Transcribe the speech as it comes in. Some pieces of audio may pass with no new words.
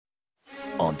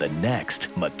on the next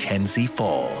Mackenzie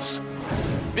Falls.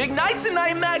 Big night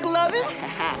tonight, McLovin.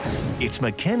 It's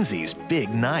Mackenzie's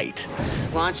big night.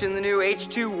 Launching the new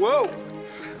H2O.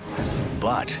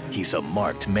 But he's a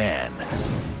marked man.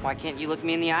 Why can't you look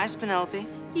me in the eyes, Penelope?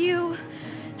 You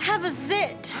have a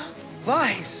zit.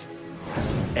 Lies.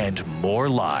 And more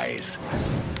lies.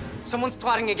 Someone's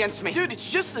plotting against me. Dude,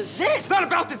 it's just a zit. It's not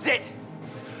about the zit.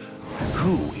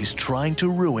 Who is trying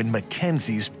to ruin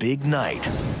Mackenzie's big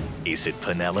night? Is it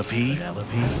Penelope?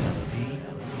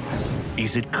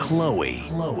 Is it Chloe?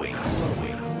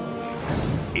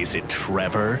 Is it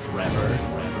Trevor?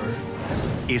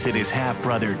 Is it his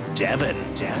half-brother Devin?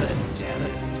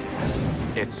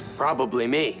 It's probably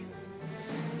me.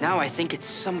 Now I think it's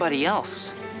somebody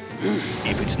else.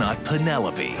 If it's not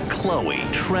Penelope, Chloe,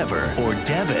 Trevor, or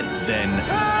Devin, then...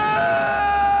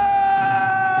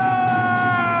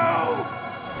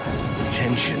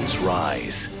 Tensions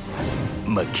rise.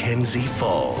 Mackenzie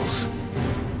Falls.